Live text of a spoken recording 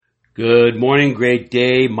Good morning, great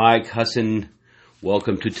day. Mike Husson,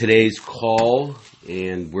 welcome to today's call,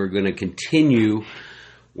 and we're going to continue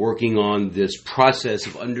working on this process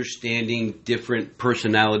of understanding different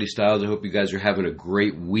personality styles. I hope you guys are having a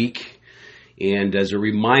great week. And as a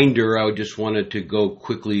reminder, I just wanted to go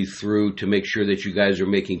quickly through to make sure that you guys are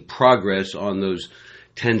making progress on those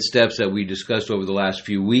 10 steps that we discussed over the last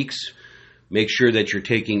few weeks. Make sure that you're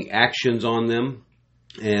taking actions on them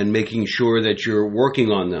and making sure that you're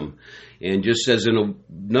working on them. And just as a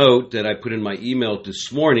note that I put in my email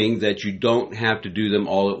this morning, that you don't have to do them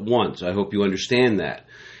all at once. I hope you understand that.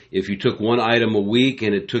 If you took one item a week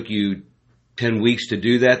and it took you 10 weeks to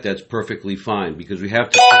do that, that's perfectly fine, because we have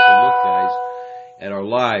to take a look, guys, at our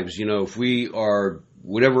lives. You know, if we are,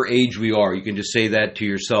 whatever age we are, you can just say that to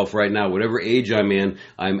yourself right now. Whatever age I'm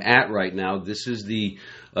at right now, this is these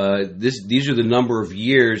are the number of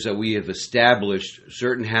years that we have established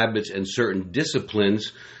certain habits and certain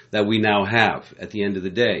disciplines that we now have at the end of the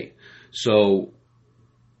day. So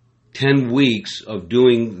 10 weeks of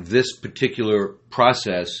doing this particular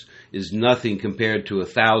process is nothing compared to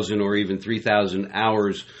 1,000 or even 3,000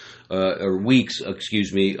 hours or weeks,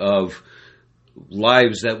 of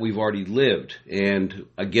lives that we've already lived. And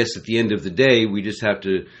I guess at the end of the day, we just have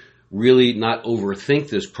to really not overthink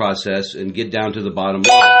this process and get down to the bottom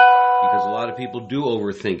line, because a lot of people do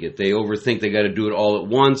overthink it. They overthink they got to do it all at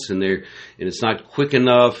once, and it's not quick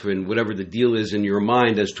enough, and whatever the deal is in your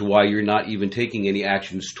mind as to why you're not even taking any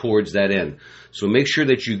actions towards that end. So make sure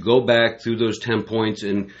that you go back through those 10 points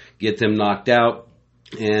and get them knocked out.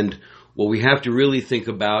 And what we have to really think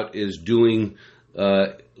about is doing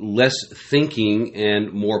less thinking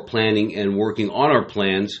and more planning and working on our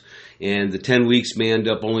plans. And the 10 weeks may end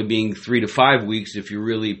up only being 3 to 5 weeks if you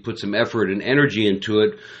really put some effort and energy into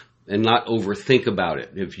it and not overthink about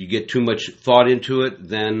it. If you get too much thought into it,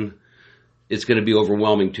 then it's going to be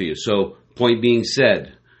overwhelming to you. So, point being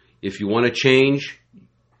said, if you want to change,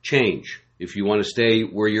 change. If you want to stay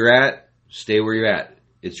where you're at, stay where you're at.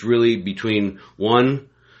 It's really between one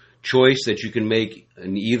choice that you can make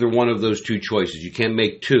in either one of those two choices. You can't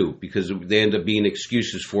make two, because they end up being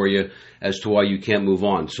excuses for you as to why you can't move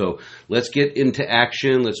on. So let's get into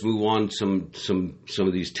action. Let's move on some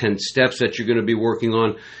of these 10 steps that you're going to be working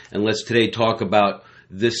on. And let's today talk about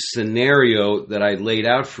this scenario that I laid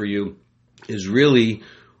out for you is really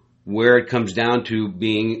where it comes down to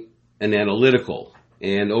being an analytical.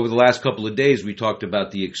 And over the last couple of days, we talked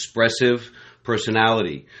about the expressive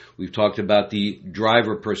personality. We've talked about the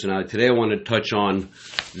driver personality. Today I want to touch on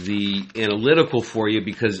the analytical for you,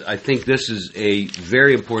 because I think this is a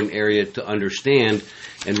very important area to understand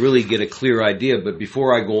and really get a clear idea. But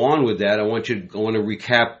before I go on with that, I want to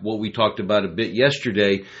recap what we talked about a bit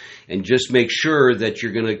yesterday, and just make sure that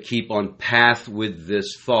you're going to keep on path with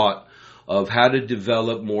this thought of how to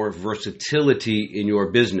develop more versatility in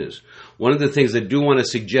your business. One of the things I do want to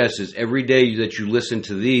suggest is every day that you listen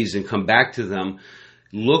to these and come back to them,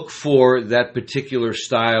 look for that particular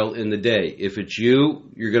style in the day. If it's you,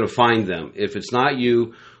 you're going to find them. If it's not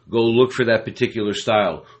you, go look for that particular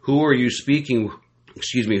style. Who are you speaking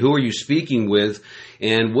with,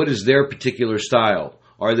 and what is their particular style?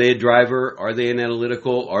 Are they a driver? Are they an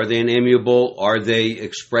analytical? Are they an amiable? Are they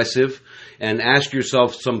expressive? And ask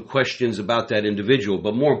yourself some questions about that individual.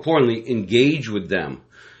 But more importantly, engage with them.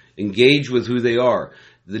 Engage with who they are.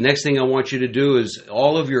 The next thing I want you to do is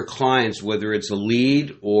all of your clients, whether it's a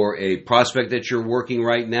lead or a prospect that you're working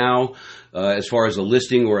right now, as far as a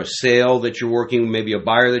listing or a sale that you're working, maybe a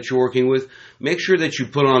buyer that you're working with, make sure that you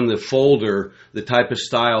put on the folder the type of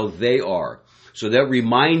style they are. So that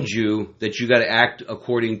reminds you that you got to act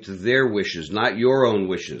according to their wishes, not your own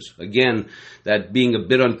wishes. Again, that being a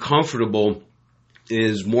bit uncomfortable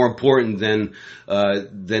is more important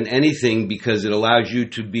than anything, because it allows you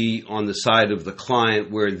to be on the side of the client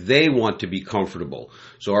where they want to be comfortable.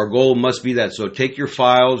 So our goal must be that. So take your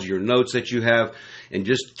files, your notes that you have, and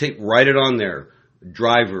just write it on there.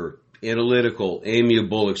 Driver, analytical,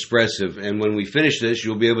 amiable, expressive. And when we finish this,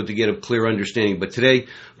 you'll be able to get a clear understanding. But today,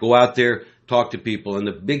 go out there, talk to people. And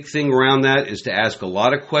the big thing around that is to ask a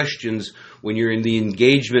lot of questions when you're in the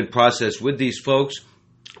engagement process with these folks.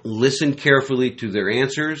 Listen carefully to their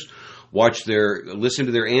answers. Listen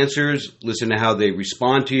to their answers. Listen to how they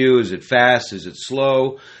respond to you. Is it fast? Is it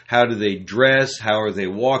slow? How do they dress? How are they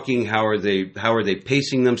walking? How are they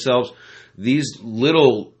pacing themselves? These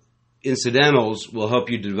little incidentals will help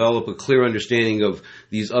you develop a clear understanding of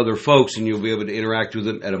these other folks, and you'll be able to interact with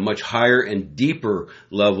them at a much higher and deeper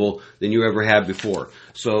level than you ever have before.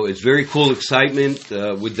 So it's very cool excitement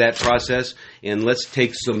with that process. And let's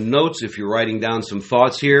take some notes if you're writing down some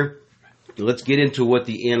thoughts here. let's get into what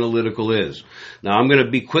the analytical is. Now, I'm going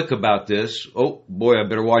to be quick about this. Oh, boy, I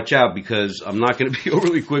better watch out because I'm not going to be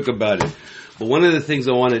overly quick about it. But one of the things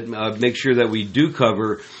I want to make sure that we do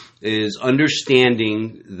cover is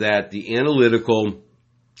understanding that the analytical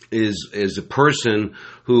is a person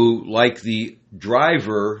who, like the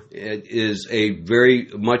driver, is a very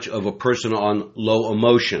much of a person on low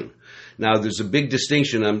emotion. Now, there's a big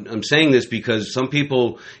distinction. I'm saying this because some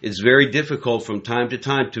people, it's very difficult from time to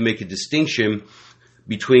time to make a distinction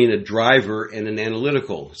between a driver and an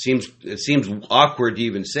analytical. It seems awkward to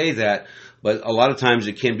even say that, but a lot of times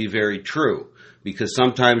it can be very true. Because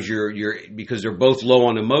sometimes because they're both low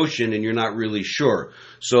on emotion and you're not really sure.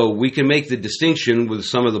 So we can make the distinction with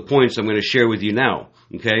some of the points I'm going to share with you now.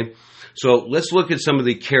 Okay? So let's look at some of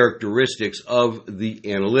the characteristics of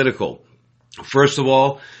the analytical. First of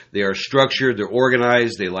all, they are structured, they're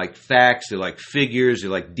organized, they like facts, they like figures, they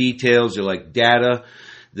like details, they like data.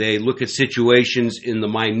 They look at situations in the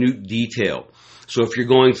minute detail. So if you're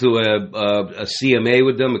going through a CMA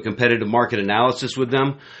with them, a competitive market analysis with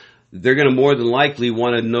them, they're going to more than likely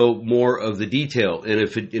want to know more of the detail. And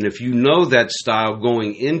if you know that style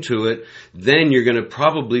going into it, then you're going to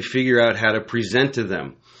probably figure out how to present to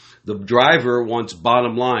them. The driver wants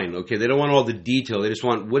bottom line. Okay, they don't want all the detail. They just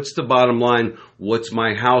want, what's the bottom line? What's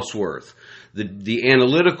my house worth? The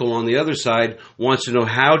analytical on the other side wants to know,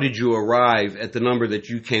 how did you arrive at the number that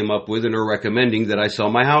you came up with and are recommending that I sell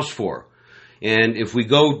my house for? And if we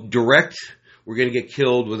go direct, we're going to get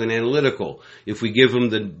killed with an analytical. If we give them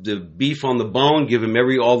the beef on the bone, give them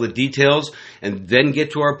all the details, and then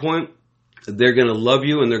get to our point, they're going to love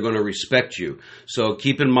you and they're going to respect you. So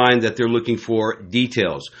keep in mind that they're looking for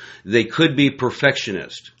details. They could be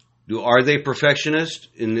perfectionist. Are they perfectionist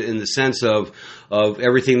in the sense of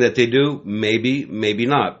everything that they do? Maybe, maybe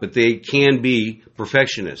not. But they can be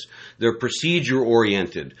perfectionists. They're procedure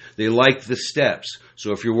oriented. They like the steps.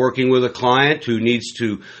 So if you're working with a client who needs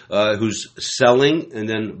to, who's selling and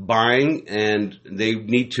then buying, and they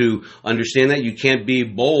need to understand that, you can't be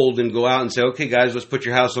bold and go out and say, okay guys, let's put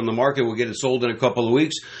your house on the market. We'll get it sold in a couple of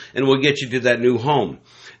weeks and we'll get you to that new home.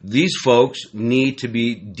 These folks need to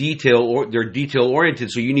be they're detail oriented,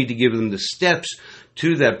 so you need to give them the steps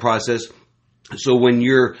to that process. So when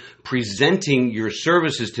you're presenting your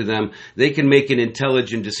services to them, they can make an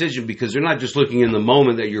intelligent decision, because they're not just looking in the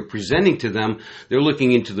moment that you're presenting to them, they're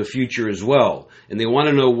looking into the future as well. And they want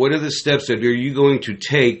to know, what are the steps that are you going to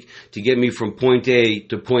take to get me from point A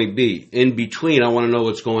to point B? In between, I want to know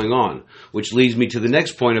what's going on, which leads me to the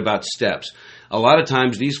next point about steps. A lot of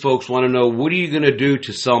times these folks want to know, what are you going to do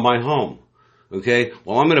to sell my home? Okay,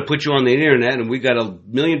 well, I'm going to put you on the internet, and we've got 1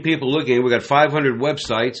 million people looking. We've got 500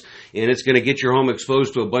 websites, and it's going to get your home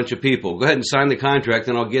exposed to a bunch of people. Go ahead and sign the contract,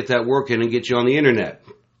 and I'll get that working and get you on the internet.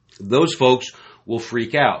 Those folks will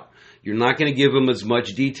freak out. You're not going to give them as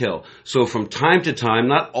much detail. So from time to time,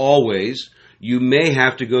 not always, you may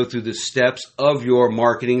have to go through the steps of your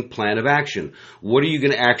marketing plan of action. What are you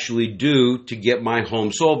going to actually do to get my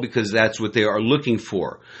home sold? Because that's what they are looking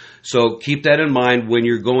for. So keep that in mind when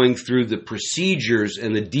you're going through the procedures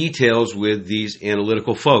and the details with these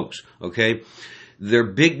analytical folks, okay? Their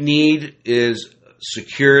big need is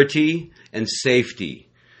security and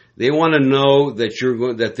safety. They want to know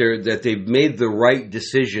that they've made the right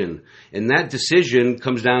decision, and that decision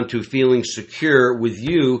comes down to feeling secure with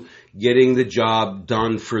you getting the job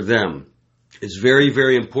done for them. It's very,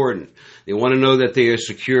 very important. They want to know that they are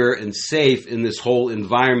secure and safe in this whole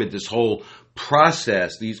environment, this whole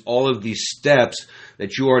process, all of these steps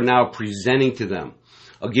that you are now presenting to them.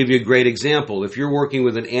 I'll give you a great example. If you're working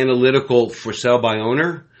with an analytical for sale by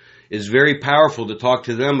owner, it's very powerful to talk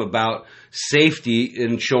to them about safety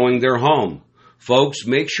in showing their home. Folks,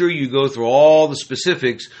 make sure you go through all the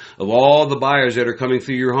specifics of all the buyers that are coming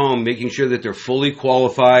through your home, making sure that they're fully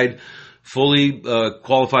qualified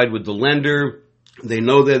with the lender. They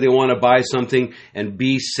know that they want to buy something, and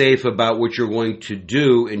be safe about what you're going to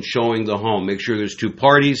do in showing the home. Make sure there's 2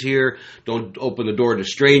 parties here. Don't open the door to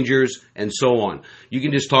strangers, and so on. You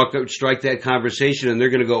can just strike that conversation, and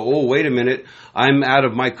they're going to go, oh, wait a minute. I'm out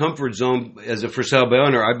of my comfort zone as a for sale by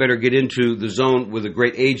owner. I better get into the zone with a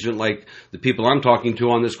great agent like the people I'm talking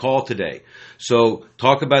to on this call today. So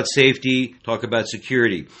talk about safety, talk about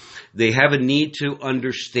security. They have a need to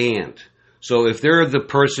understand. So if they're the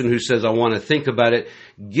person who says, I want to think about it,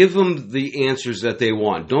 give them the answers that they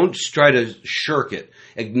want. Don't try to shirk it.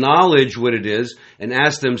 Acknowledge what it is and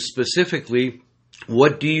ask them specifically,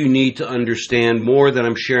 what do you need to understand more than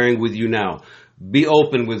I'm sharing with you now? Be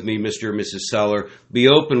open with me, Mr. and Mrs. Seller. Be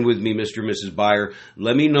open with me, Mr. and Mrs. Buyer.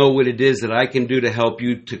 Let me know what it is that I can do to help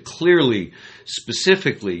you to clearly,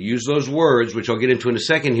 specifically use those words, which I'll get into in a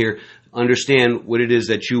second here, understand what it is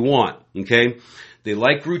that you want, okay? They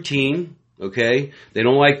like routine, okay? They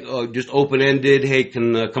don't like just open-ended, hey,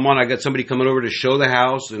 come on, I got somebody coming over to show the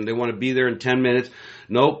house and they want to be there in 10 minutes.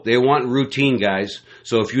 Nope, they want routine, guys.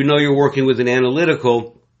 So if you know you're working with an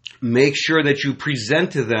analytical, make sure that you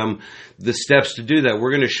present to them the steps to do that.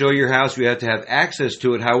 We're going to show your house. We have to have access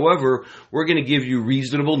to it. However, we're going to give you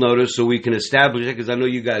reasonable notice so we can establish it, because I know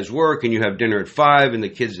you guys work and you have dinner at 5 and the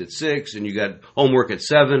kids at 6 and you got homework at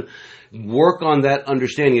 7. Work on that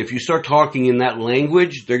understanding. If you start talking in that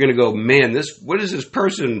language, they're going to go, man, what is this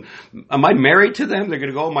person? Am I married to them? They're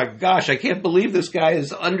going to go, oh my gosh, I can't believe this guy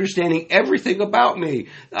is understanding everything about me.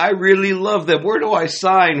 I really love them. Where do I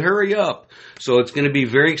sign? Hurry up. So it's going to be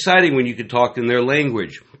very exciting when you can talk in their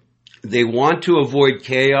language. They want to avoid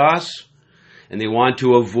chaos and they want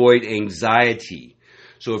to avoid anxiety.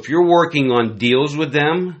 So if you're working on deals with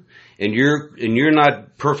them and you're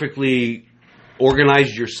not perfectly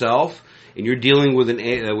organized yourself, and you're dealing with an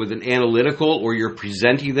analytical, or you're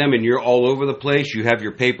presenting them and you're all over the place, you have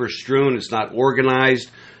your paper strewn, it's not organized,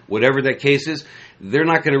 whatever that case is, they're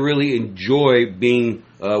not going to really enjoy being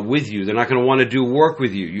with you. They're not going to want to do work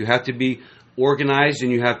with you. You have to be organized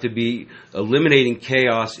and you have to be eliminating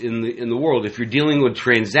chaos in the world. If you're dealing with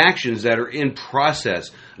transactions that are in process,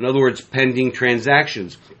 in other words, pending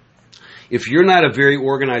transactions, if you're not a very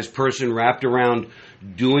organized person wrapped around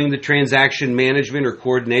doing the transaction management or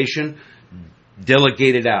coordination,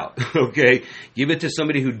 delegate it out, okay? Give it to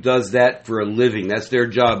somebody who does that for a living. That's their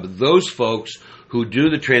job. But those folks who do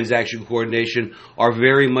the transaction coordination are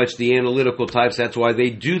very much the analytical types. That's why they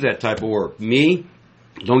do that type of work. Me,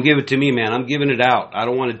 don't give it to me, man. I'm giving it out. I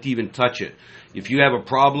don't want to even touch it. If you have a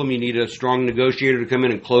problem, you need a strong negotiator to come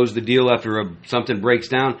in and close the deal after something breaks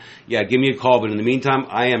down, yeah, give me a call. But in the meantime,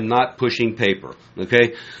 I am not pushing paper,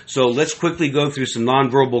 okay? So let's quickly go through some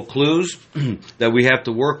nonverbal clues that we have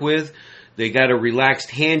to work with. They got a relaxed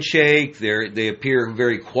handshake. They appear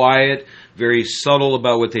very quiet, very subtle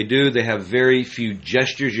about what they do. They have very few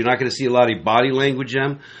gestures. You're not going to see a lot of body language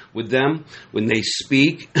with them. When they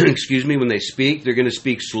speak, they're going to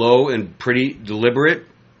speak slow and pretty deliberate.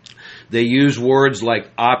 They use words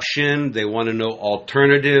like option. They want to know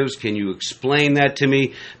alternatives. Can you explain that to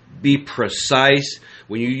me? Be precise.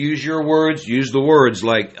 When you use your words, use the words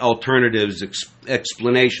like alternatives,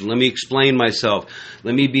 explanation. Let me explain myself.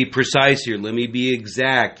 Let me be precise here. Let me be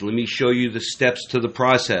exact. Let me show you the steps to the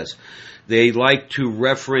process. They like to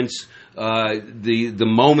reference the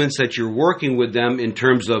moments that you're working with them in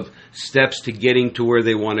terms of steps to getting to where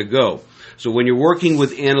they want to go. So when you're working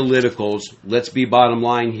with analyticals, let's be bottom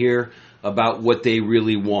line here about what they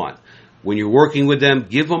really want. When you're working with them,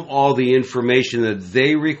 give them all the information that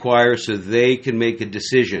they require so they can make a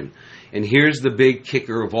decision. And here's the big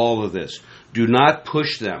kicker of all of this. Do not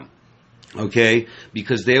push them, okay?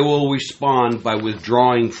 Because they will respond by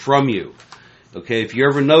withdrawing from you. Okay, if you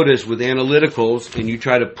ever notice with analyticals and you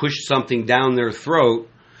try to push something down their throat,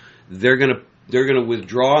 they're going to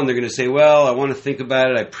withdraw and they're going to say, well, I want to think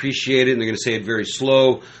about it, I appreciate it, and they're going to say it very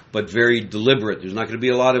slow but very deliberate. There's not going to be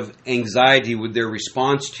a lot of anxiety with their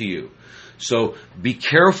response to you. So be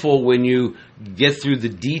careful when you get through the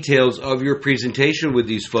details of your presentation with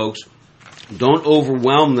these folks. Don't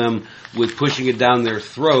overwhelm them with pushing it down their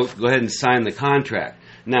throat. Go ahead and sign the contract.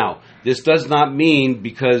 Now, this does not mean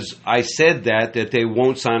because I said that they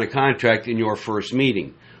won't sign a contract in your first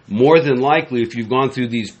meeting. More than likely, if you've gone through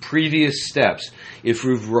these previous steps, if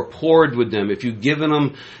you've rapported with them, if you've given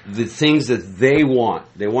them the things that they want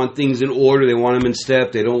things in order, they want them in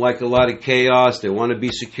step, they don't like a lot of chaos, they want to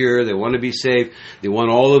be secure, they want to be safe, they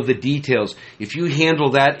want all of the details. If you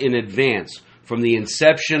handle that in advance, from the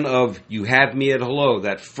inception of you have me at hello,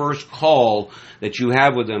 that first call that you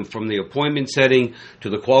have with them, from the appointment setting to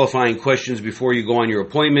the qualifying questions before you go on your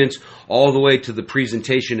appointments, all the way to the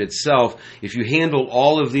presentation itself, if you handle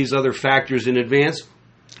all of these other factors in advance,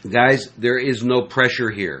 guys, there is no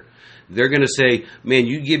pressure here. They're going to say, man,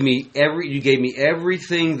 you gave me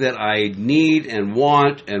everything that I need and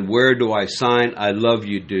want, and where do I sign? I love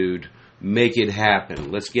you, dude. Make it happen.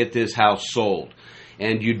 Let's get this house sold.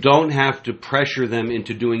 And you don't have to pressure them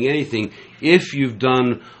into doing anything if you've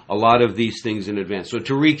done a lot of these things in advance. So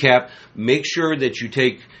to recap, make sure that you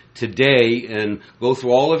take today and go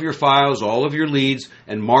through all of your files, all of your leads,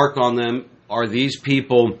 and mark on them, are these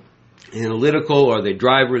people analytical? Are they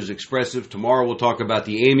drivers, expressive? Tomorrow we'll talk about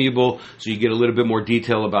the amiable, so you get a little bit more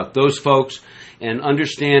detail about those folks. And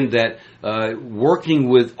understand that working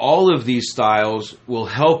with all of these styles will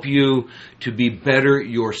help you to be better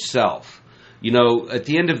yourself. You know, at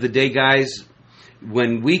the end of the day, guys,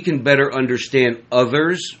 when we can better understand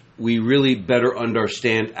others, we really better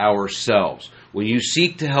understand ourselves. When you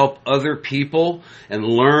seek to help other people and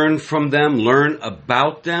learn from them, learn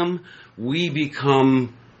about them, we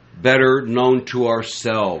become better known to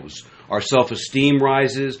ourselves. Our self-esteem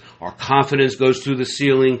rises, our confidence goes through the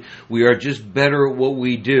ceiling. We are just better at what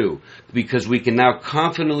we do because we can now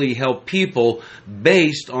confidently help people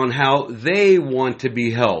based on how they want to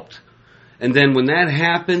be helped. And then when that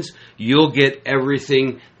happens, you'll get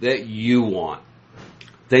everything that you want.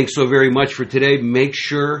 Thanks so very much for today. Make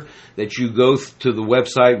sure that you go to the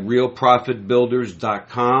website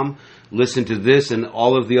realprofitbuilders.com. Listen to this and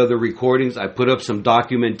all of the other recordings. I put up some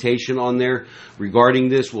documentation on there regarding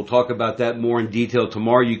this. We'll talk about that more in detail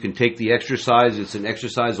tomorrow. You can take the exercise. It's an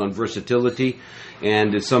exercise on versatility,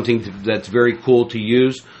 and it's something that's very cool to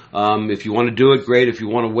use. If you want to do it, great. If you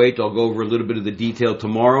want to wait, I'll go over a little bit of the detail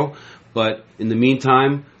tomorrow. But in the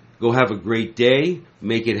meantime, go have a great day.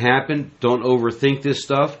 Make it happen. Don't overthink this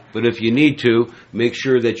stuff. But if you need to, make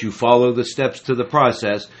sure that you follow the steps to the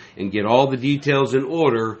process and get all the details in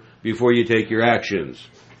order before you take your actions.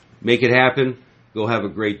 Make it happen. Go have a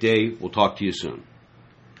great day. We'll talk to you soon.